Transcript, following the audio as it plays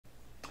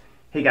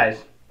Hey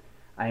guys,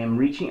 I am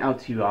reaching out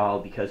to you all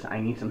because I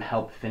need some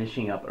help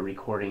finishing up a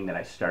recording that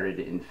I started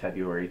in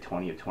February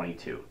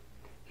 2022.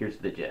 Here's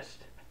the gist.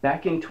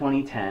 Back in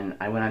 2010,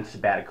 I went on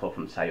sabbatical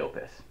from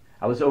Psyopus.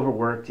 I was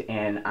overworked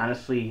and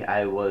honestly,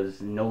 I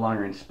was no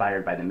longer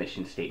inspired by the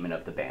mission statement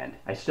of the band.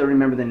 I still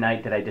remember the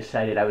night that I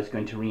decided I was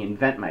going to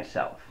reinvent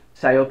myself.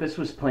 Psyopus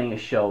was playing a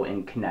show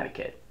in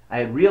Connecticut. I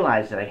had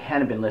realized that I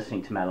hadn't been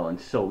listening to metal in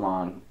so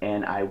long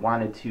and I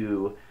wanted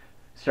to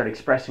start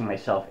expressing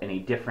myself in a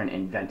different,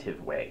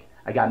 inventive way.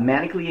 I got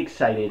manically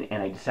excited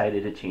and I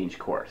decided to change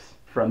course.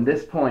 From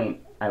this point,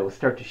 I will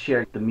start to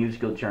share the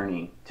musical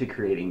journey to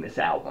creating this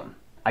album.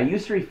 I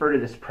used to refer to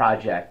this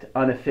project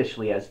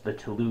unofficially as the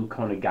Tulu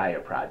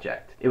Konagaya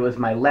project. It was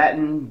my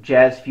Latin,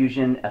 jazz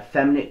fusion,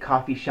 effeminate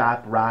coffee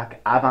shop, rock,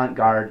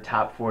 avant-garde,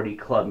 top 40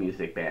 club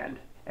music band.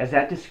 As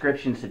that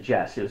description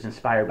suggests, it was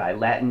inspired by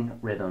Latin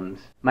rhythms,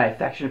 my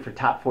affection for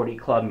top 40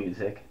 club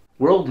music,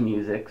 world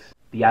musics,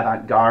 the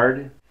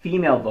avant-garde,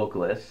 female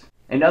vocalists,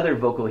 and other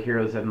vocal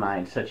heroes of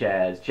mine such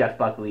as Jeff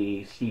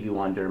Buckley, Stevie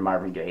Wonder,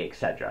 Marvin Gaye,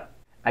 etc.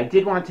 I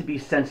did want to be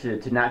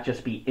sensitive to not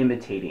just be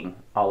imitating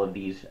all of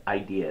these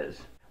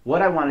ideas.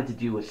 What I wanted to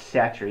do was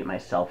saturate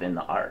myself in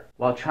the art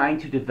while trying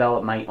to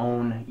develop my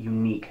own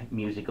unique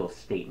musical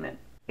statement.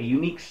 A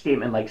unique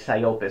statement like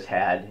Psyopus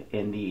had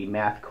in the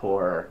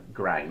mathcore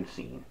grind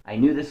scene. I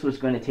knew this was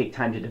going to take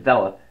time to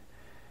develop,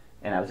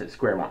 and I was at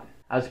square one.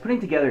 I was putting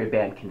together a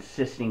band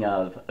consisting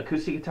of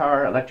acoustic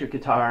guitar, electric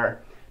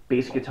guitar,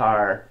 bass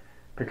guitar,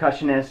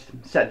 percussionist,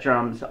 set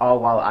drums, all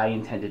while I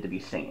intended to be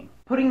singing.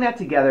 Putting that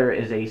together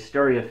is a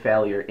story of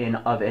failure in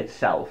of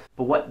itself,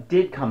 but what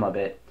did come of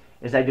it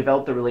is I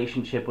developed a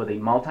relationship with a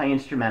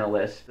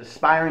multi-instrumentalist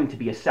aspiring to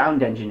be a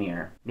sound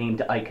engineer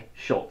named Ike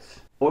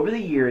Schultz. Over the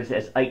years,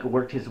 as Ike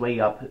worked his way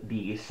up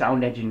the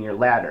sound engineer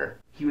ladder,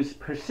 he was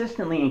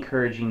persistently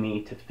encouraging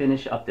me to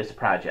finish up this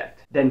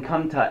project, then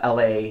come to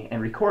LA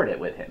and record it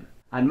with him.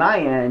 On my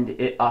end,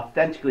 it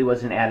authentically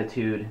was an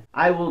attitude,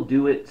 I will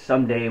do it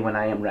someday when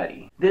I am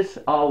ready. This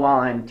all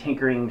while I'm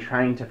tinkering,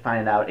 trying to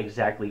find out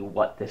exactly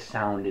what the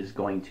sound is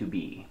going to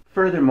be.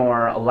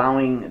 Furthermore,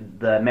 allowing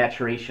the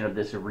maturation of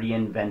this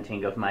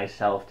reinventing of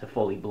myself to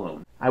fully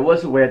bloom. I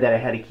was aware that I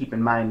had to keep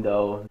in mind,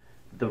 though,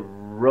 the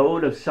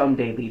road of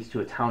someday leads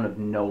to a town of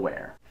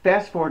nowhere.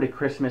 Fast forward to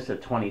Christmas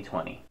of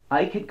 2020.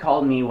 Ike had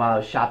called me while I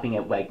was shopping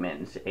at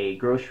Wegmans, a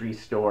grocery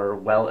store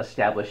well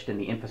established in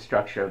the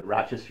infrastructure of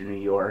Rochester, New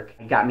York.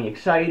 It got me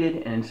excited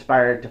and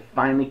inspired to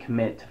finally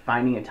commit to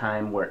finding a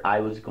time where I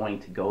was going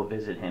to go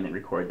visit him and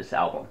record this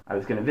album. I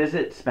was going to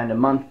visit, spend a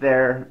month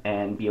there,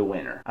 and be a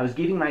winner. I was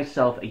giving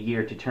myself a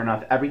year to turn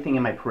off everything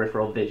in my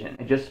peripheral vision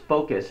and just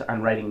focus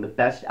on writing the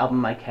best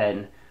album I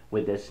can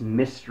with this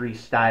mystery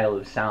style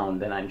of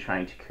sound that I'm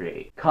trying to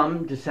create.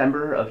 Come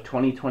December of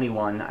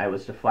 2021, I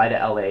was to fly to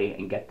LA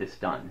and get this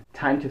done.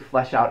 Time to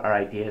flesh out our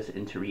ideas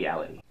into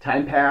reality.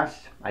 Time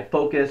passed, I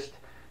focused,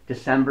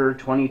 December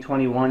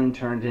 2021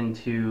 turned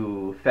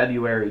into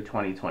February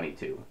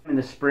 2022. In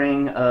the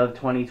spring of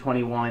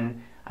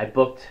 2021, I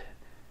booked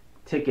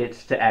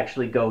tickets to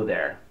actually go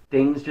there.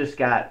 Things just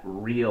got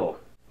real.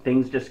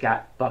 Things just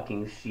got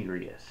fucking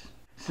serious.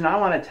 So now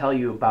I want to tell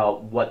you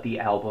about what the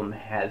album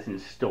has in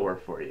store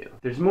for you.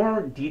 There's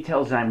more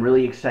details that I'm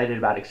really excited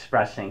about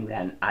expressing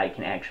than I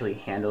can actually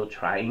handle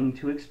trying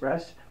to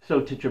express. So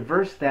to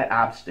traverse that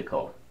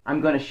obstacle,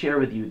 I'm going to share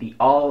with you the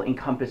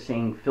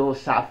all-encompassing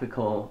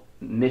philosophical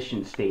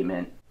mission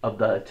statement of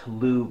the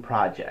Tulu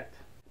project.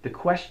 The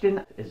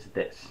question is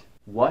this: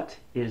 what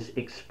is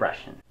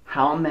expression?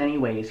 How many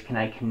ways can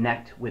I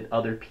connect with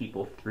other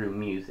people through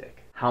music?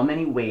 How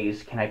many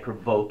ways can I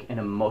provoke an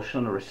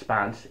emotional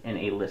response in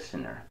a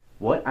listener?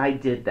 What I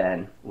did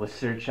then was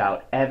search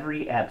out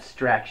every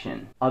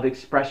abstraction of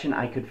expression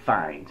I could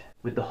find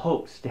with the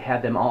hopes to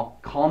have them all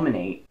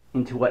culminate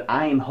into what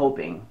I am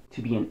hoping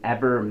to be an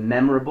ever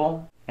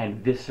memorable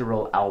and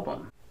visceral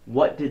album.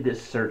 What did this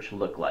search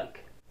look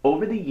like?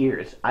 Over the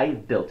years,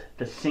 I've built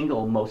the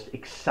single most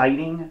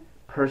exciting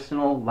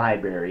personal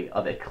library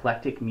of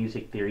eclectic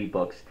music theory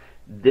books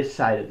this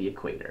side of the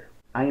equator.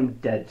 I am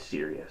dead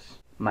serious.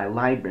 My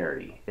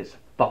library is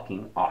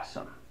fucking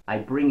awesome. I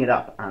bring it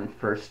up on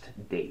first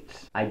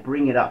dates. I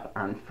bring it up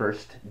on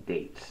first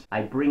dates.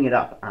 I bring it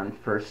up on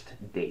first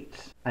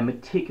dates. I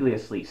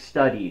meticulously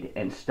studied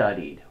and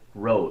studied,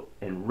 wrote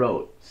and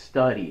wrote,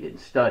 studied and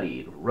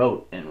studied,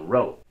 wrote and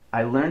wrote.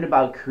 I learned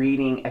about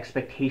creating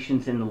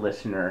expectations in the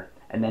listener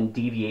and then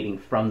deviating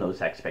from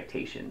those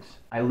expectations.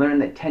 I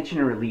learned that tension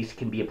and release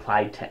can be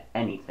applied to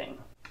anything.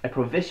 I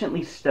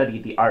proficiently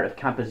studied the art of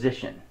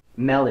composition,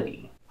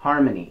 melody,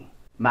 harmony,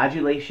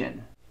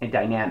 modulation, and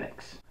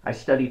dynamics. I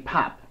studied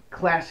pop,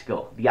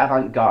 classical, the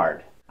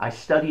avant-garde. I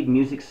studied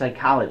music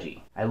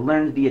psychology. I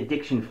learned the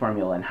addiction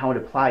formula and how it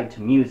applied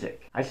to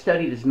music. I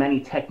studied as many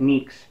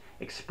techniques,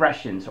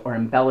 expressions, or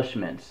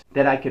embellishments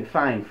that I could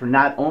find for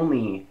not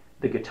only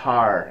the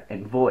guitar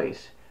and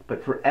voice,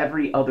 but for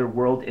every other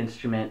world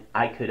instrument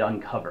I could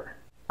uncover.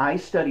 I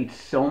studied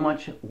so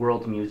much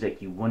world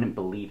music you wouldn't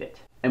believe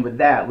it. And with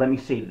that, let me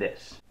say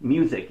this.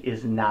 Music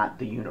is not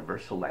the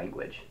universal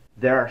language.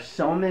 There are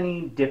so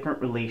many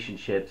different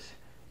relationships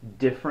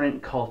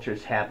different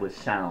cultures have with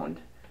sound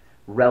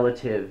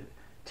relative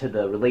to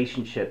the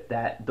relationship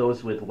that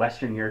those with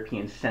Western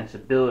European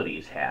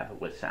sensibilities have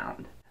with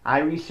sound. I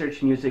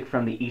research music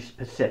from the East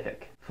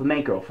Pacific,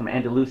 flamenco from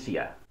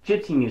Andalusia,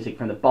 gypsy music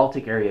from the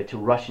Baltic area to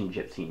Russian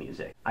gypsy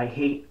music. I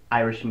hate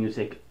Irish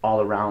music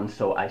all around,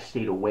 so I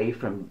stayed away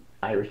from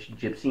Irish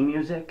gypsy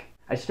music.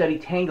 I study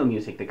tango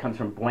music that comes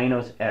from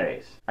Buenos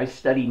Aires. I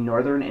study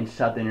Northern and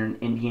Southern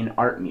Indian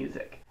art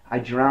music. I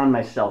drown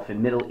myself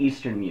in Middle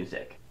Eastern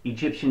music,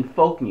 Egyptian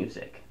folk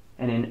music,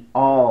 and in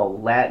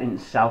all Latin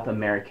South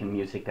American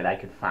music that I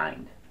could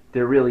find.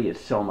 There really is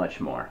so much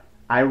more.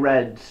 I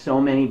read so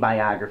many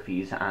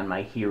biographies on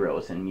my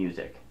heroes in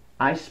music.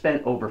 I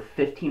spent over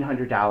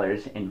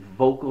 $1,500 in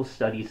vocal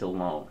studies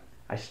alone.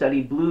 I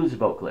studied blues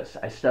vocalists.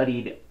 I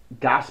studied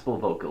gospel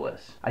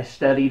vocalists. I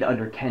studied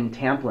under Ken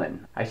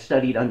Tamplin. I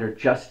studied under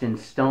Justin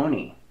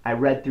Stoney. I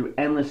read through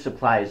endless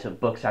supplies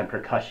of books on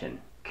percussion,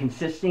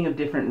 consisting of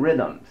different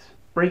rhythms,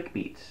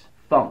 breakbeats,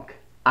 funk,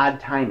 odd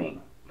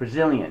timing,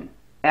 Brazilian,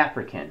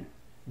 African,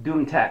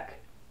 doom tech,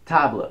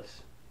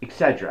 tablas,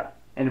 etc.,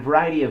 and a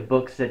variety of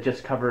books that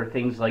just cover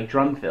things like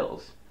drum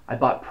fills. I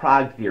bought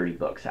prog theory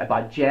books. I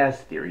bought jazz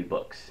theory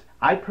books.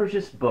 I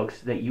purchased books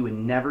that you would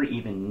never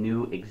even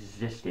knew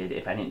existed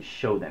if I didn't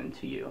show them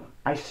to you.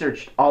 I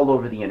searched all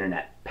over the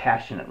internet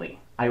passionately.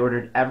 I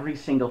ordered every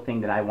single thing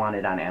that I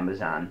wanted on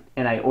Amazon,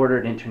 and I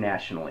ordered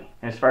internationally.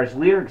 And as far as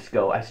lyrics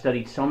go, I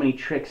studied so many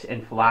tricks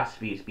and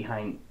philosophies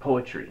behind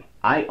poetry.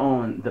 I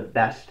own the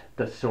best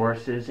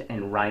thesauruses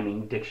and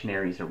rhyming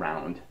dictionaries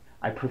around.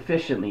 I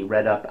proficiently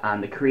read up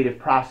on the creative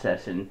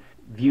process and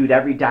viewed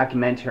every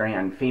documentary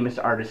on famous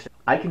artists.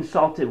 I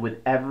consulted with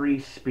every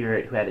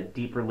spirit who had a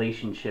deep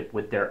relationship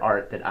with their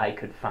art that I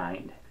could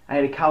find. I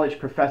had a college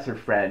professor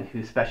friend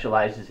who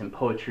specializes in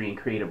poetry and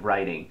creative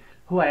writing,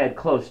 who I had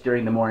close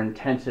during the more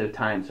intensive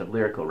times of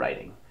lyrical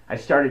writing. I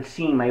started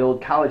seeing my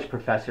old college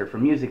professor for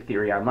music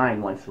theory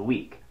online once a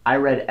week. I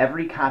read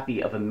every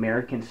copy of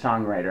American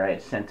Songwriter I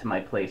had sent to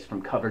my place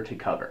from cover to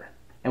cover.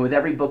 And with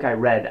every book I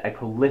read, I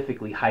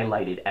prolifically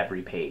highlighted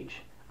every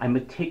page. I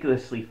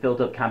meticulously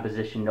filled up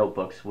composition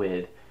notebooks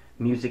with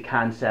music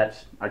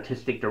concepts,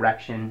 artistic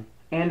direction,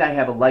 and I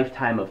have a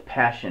lifetime of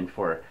passion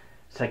for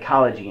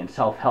psychology and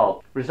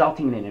self-help,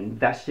 resulting in an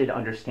invested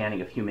understanding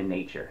of human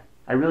nature.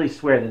 I really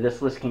swear that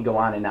this list can go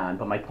on,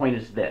 but my point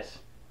is this.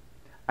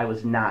 I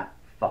was not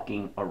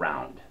fucking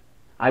around.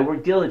 I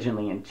worked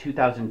diligently in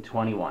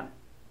 2021,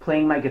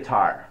 playing my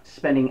guitar,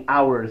 spending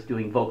hours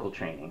doing vocal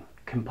training,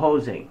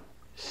 composing,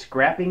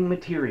 scrapping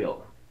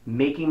material,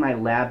 making my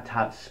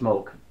laptop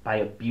smoke by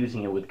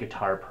abusing it with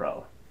Guitar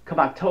Pro. Come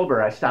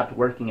October, I stopped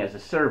working as a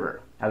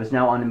server. I was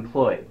now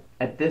unemployed.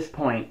 At this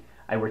point,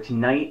 I worked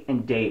night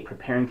and day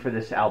preparing for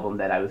this album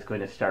that I was going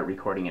to start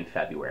recording in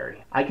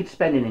February. I could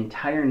spend an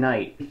entire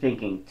night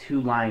thinking 2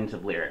 lines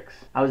of lyrics.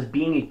 I was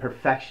being a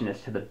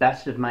perfectionist to the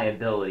best of my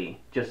ability,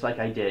 just like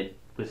I did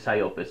with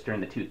Psyopus during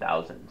the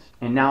 2000s.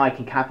 And now I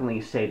can confidently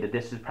say that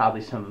this is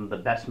probably some of the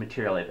best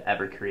material I've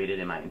ever created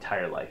in my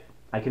entire life.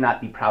 I cannot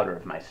be prouder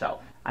of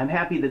myself. I'm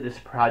happy that this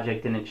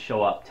project didn't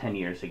show up 10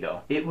 years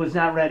ago. It was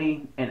not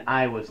ready, and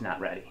I was not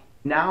ready.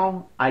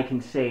 Now I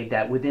can say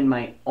that within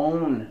my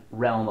own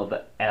realm of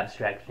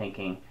abstract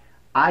thinking,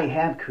 I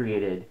have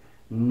created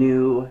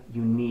new,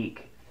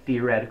 unique,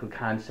 theoretical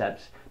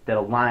concepts that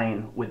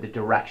align with the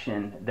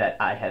direction that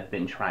I have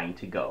been trying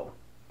to go.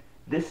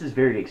 This is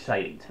very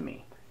exciting to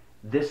me.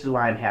 This is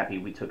why I'm happy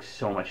we took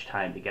so much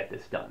time to get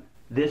this done.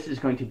 This is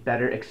going to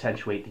better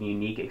accentuate the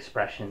unique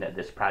expression that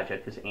this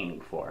project is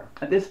aiming for.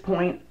 At this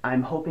point,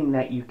 I'm hoping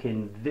that you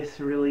can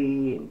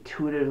viscerally,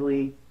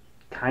 intuitively,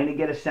 kind of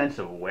get a sense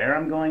of where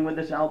I'm going with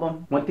this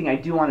album. One thing I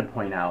do want to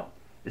point out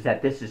is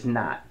that this is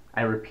not,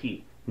 I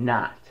repeat,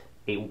 not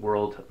a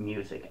world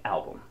music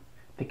album.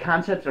 The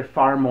concepts are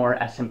far more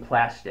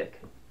esemplastic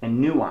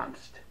and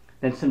nuanced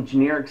than some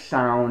generic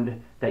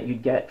sound that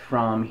you'd get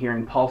from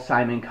hearing Paul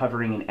Simon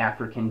covering an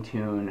African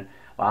tune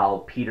while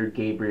Peter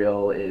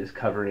Gabriel is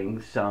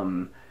covering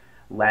some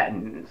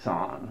Latin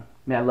song.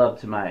 Mad love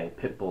to my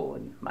Pitbull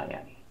in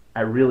Miami.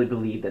 I really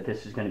believe that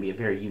this is going to be a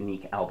very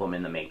unique album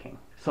in the making.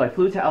 So I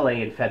flew to LA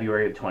in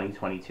February of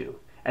 2022.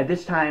 At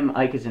this time,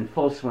 Ike is in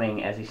full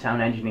swing as a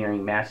sound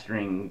engineering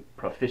mastering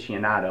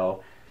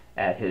proficionado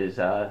at his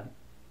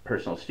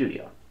personal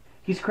studio.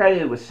 He's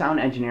credited with sound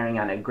engineering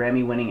on a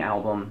Grammy-winning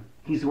album.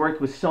 He's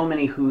worked with so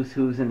many who's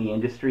in the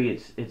industry,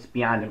 it's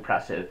beyond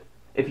impressive.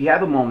 If you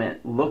have a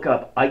moment, look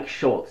up Ike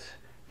Schultz,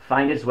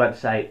 find his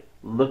website,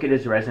 look at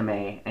his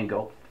resume, and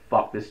go,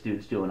 fuck, this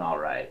dude's doing all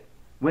right.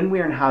 When we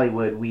were in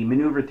Hollywood, we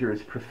maneuvered through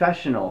his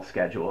professional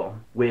schedule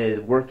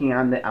with working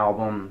on the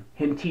album,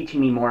 him teaching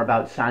me more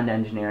about sound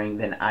engineering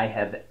than I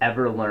have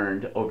ever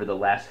learned over the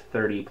last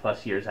 30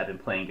 plus years I've been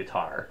playing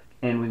guitar.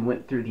 And we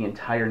went through the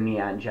entire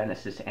Neon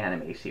Genesis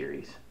anime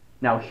series.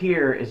 Now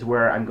here is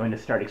where I'm going to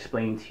start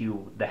explaining to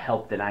you the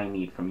help that I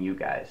need from you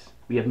guys.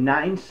 We have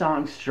 9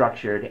 songs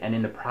structured and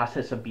in the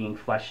process of being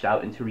fleshed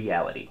out into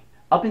reality.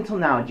 Up until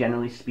now,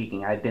 generally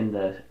speaking, I've been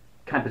the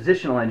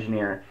compositional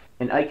engineer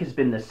and Ike has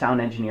been the sound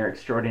engineer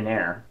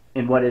extraordinaire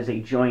in what is a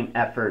joint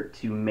effort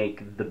to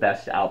make the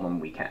best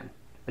album we can.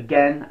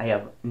 Again, I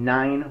have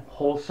 9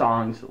 whole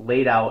songs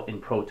laid out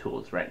in Pro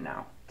Tools right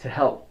now. To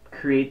help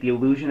create the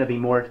illusion of a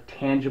more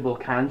tangible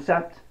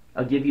concept,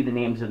 I'll give you the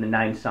names of the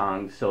 9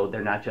 songs so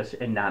they're not just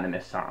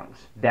anonymous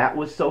songs. That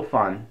Was So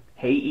Fun,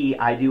 Hey E,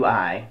 I Do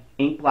I,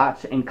 Ink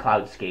Blots and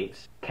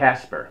Cloudscapes,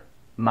 Casper,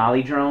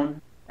 Molly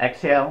Drone,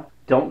 Exhale,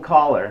 Don't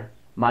Call Her,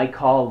 My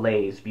Call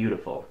Lays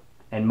Beautiful,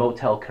 and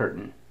Motel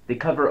Curtain. They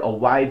cover a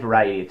wide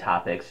variety of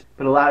topics,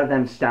 but a lot of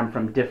them stem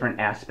from different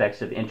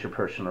aspects of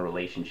interpersonal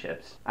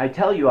relationships. I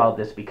tell you all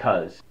this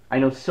because I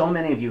know so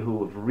many of you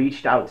who have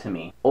reached out to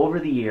me over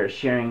the years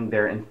sharing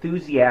their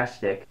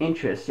enthusiastic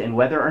interest in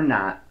whether or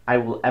not I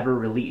will ever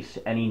release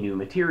any new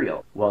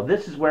material. Well,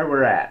 this is where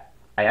we're at.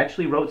 I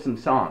actually wrote some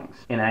songs,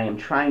 and I am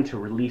trying to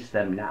release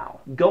them now.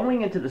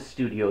 Going into the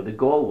studio, the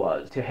goal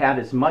was to have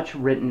as much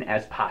written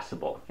as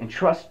possible and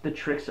trust the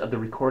tricks of the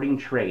recording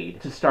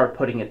trade to start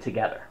putting it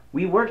together.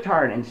 We worked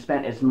hard and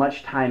spent as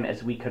much time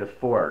as we could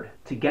afford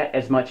to get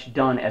as much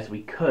done as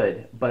we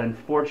could, but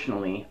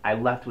unfortunately, I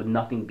left with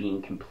nothing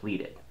being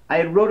completed. I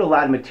had wrote a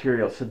lot of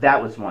material, so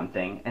that was one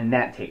thing, and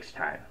that takes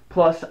time.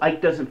 Plus,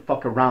 Ike doesn't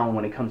fuck around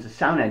when it comes to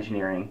sound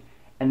engineering,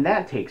 and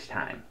that takes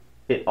time.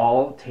 It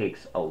all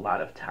takes a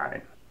lot of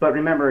time. But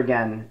remember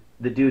again,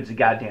 the dude's a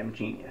goddamn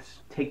genius.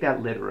 Take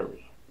that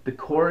literally. The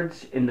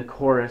chords in the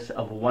chorus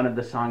of one of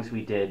the songs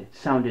we did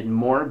sounded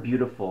more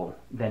beautiful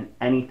than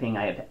anything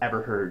I have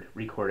ever heard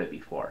recorded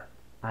before.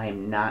 I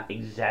am not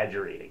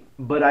exaggerating.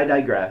 But I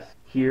digress.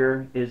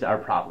 Here is our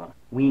problem.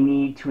 We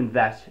need to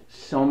invest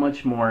so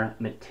much more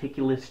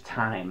meticulous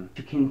time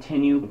to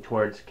continue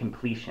towards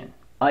completion.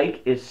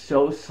 Ike is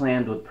so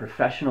slammed with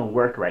professional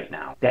work right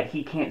now that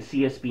he can't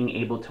see us being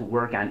able to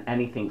work on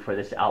anything for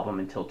this album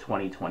until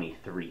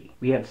 2023.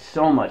 We have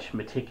so much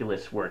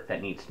meticulous work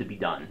that needs to be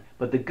done.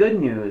 But the good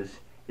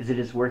news is it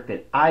is work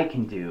that I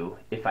can do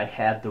if I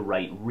have the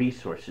right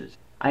resources.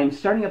 I am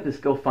starting up this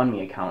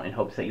GoFundMe account in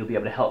hopes that you'll be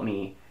able to help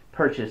me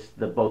purchase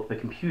both the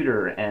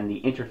computer and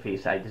the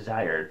interface I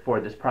desired for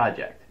this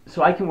project.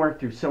 So I can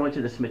work through so much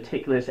of this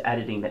meticulous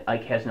editing that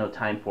Ike has no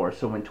time for,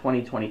 so when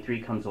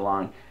 2023 comes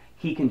along,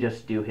 he can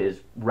just do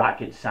his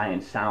rocket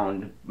science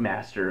sound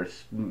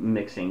masters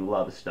mixing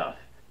love stuff.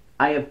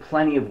 I have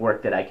plenty of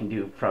work that I can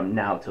do from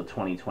now till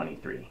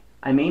 2023.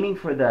 I'm aiming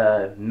for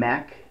the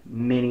Mac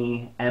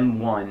Mini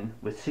M1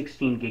 with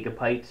 16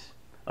 gigabytes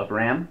of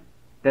RAM.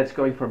 That's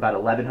going for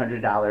about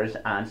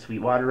 $1,100 on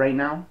Sweetwater right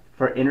now.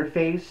 For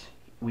interface,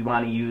 we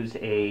want to use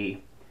a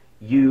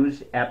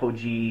used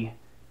Apogee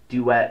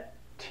Duet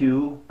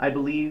 2, I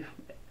believe.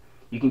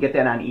 You can get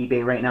that on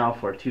eBay right now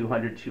for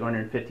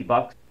 $250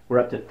 bucks. We're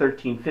up to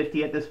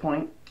 $1,350 at this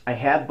point. I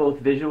have both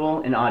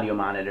visual and audio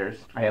monitors.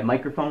 I have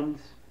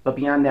microphones, but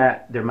beyond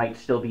that, there might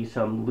still be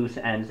some loose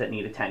ends that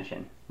need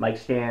attention. Mic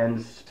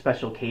stands,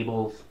 special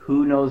cables,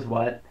 who knows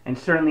what. And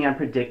certainly I'm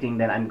predicting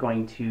that I'm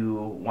going to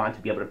want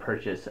to be able to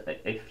purchase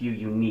a few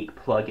unique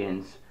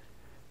plugins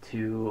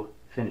to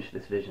finish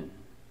this vision.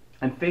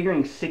 I'm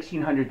figuring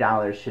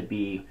 $1,600 should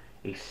be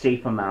a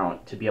safe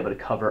amount to be able to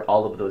cover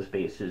all of those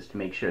bases to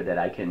make sure that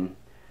I can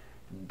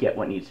get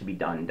what needs to be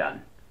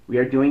done. We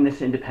are doing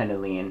this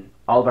independently, and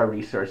all of our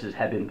resources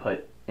have been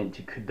put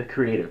into the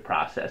creative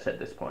process at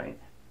this point.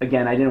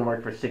 Again, I didn't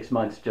work for 6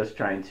 months just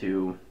trying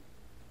to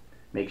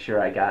make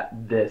sure I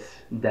got this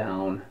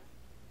down.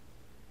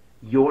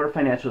 Your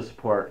financial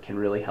support can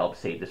really help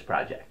save this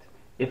project.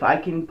 If I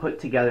can put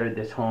together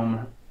this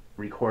home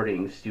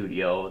recording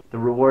studio, the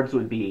rewards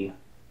would be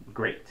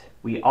great.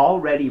 We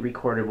already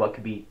recorded what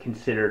could be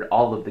considered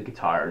all of the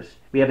guitars.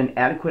 We have an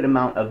adequate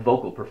amount of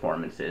vocal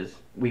performances.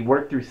 We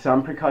worked through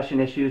some percussion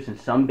issues and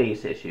some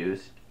bass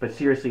issues, but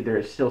seriously, there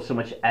is still so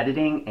much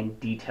editing and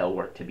detail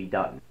work to be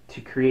done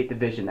to create the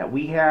vision that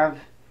we have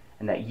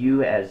and that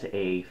you as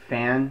a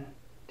fan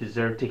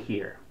deserve to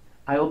hear.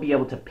 I will be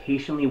able to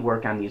patiently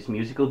work on these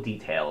musical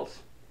details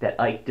that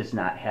Ike does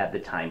not have the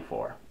time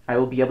for. I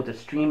will be able to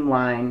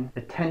streamline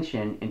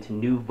attention into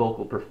new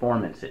vocal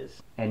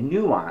performances and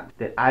nuance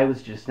that I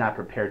was just not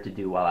prepared to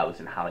do while I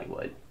was in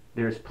Hollywood.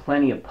 There's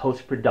plenty of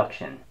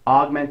post-production,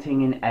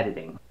 augmenting and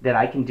editing that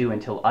I can do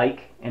until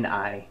Ike and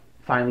I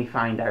finally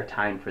find our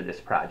time for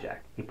this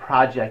project. A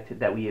project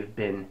that we have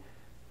been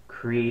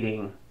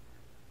creating,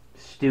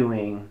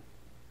 stewing,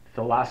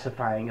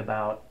 philosophizing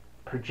about,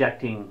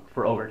 projecting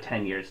for over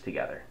 10 years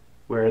together.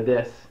 We're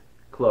this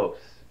close.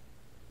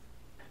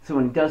 So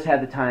when he does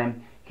have the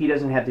time, he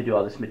doesn't have to do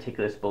all this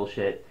meticulous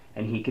bullshit,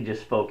 and he could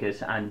just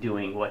focus on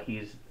doing what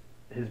his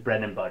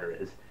bread and butter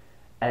is.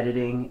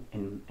 Editing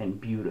and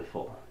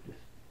beautiful. Just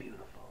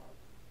beautiful.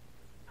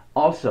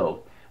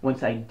 Also,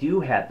 once I do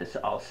have this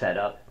all set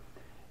up,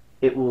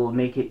 it will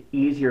make it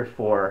easier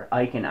for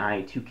Ike and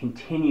I to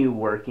continue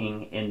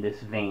working in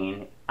this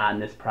vein on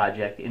this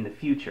project in the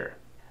future.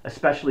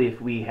 Especially if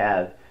we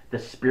have the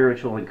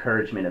spiritual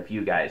encouragement of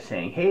you guys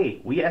saying, hey,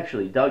 we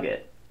actually dug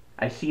it.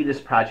 I see this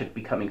project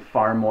becoming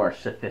far more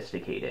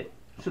sophisticated.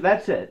 So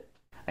that's it.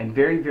 I'm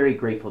very, very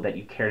grateful that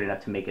you cared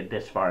enough to make it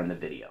this far in the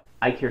video.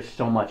 I care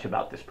so much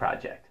about this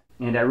project.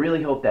 And I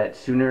really hope that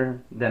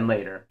sooner than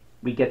later,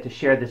 we get to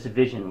share this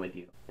vision with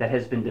you that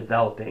has been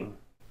developing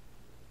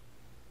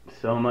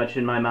so much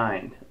in my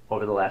mind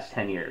over the last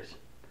 10 years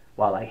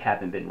while I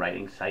haven't been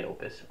writing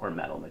Psyopus or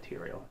metal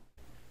material.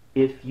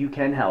 If you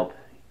can help,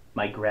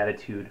 my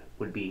gratitude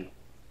would be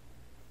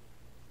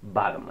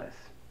bottomless.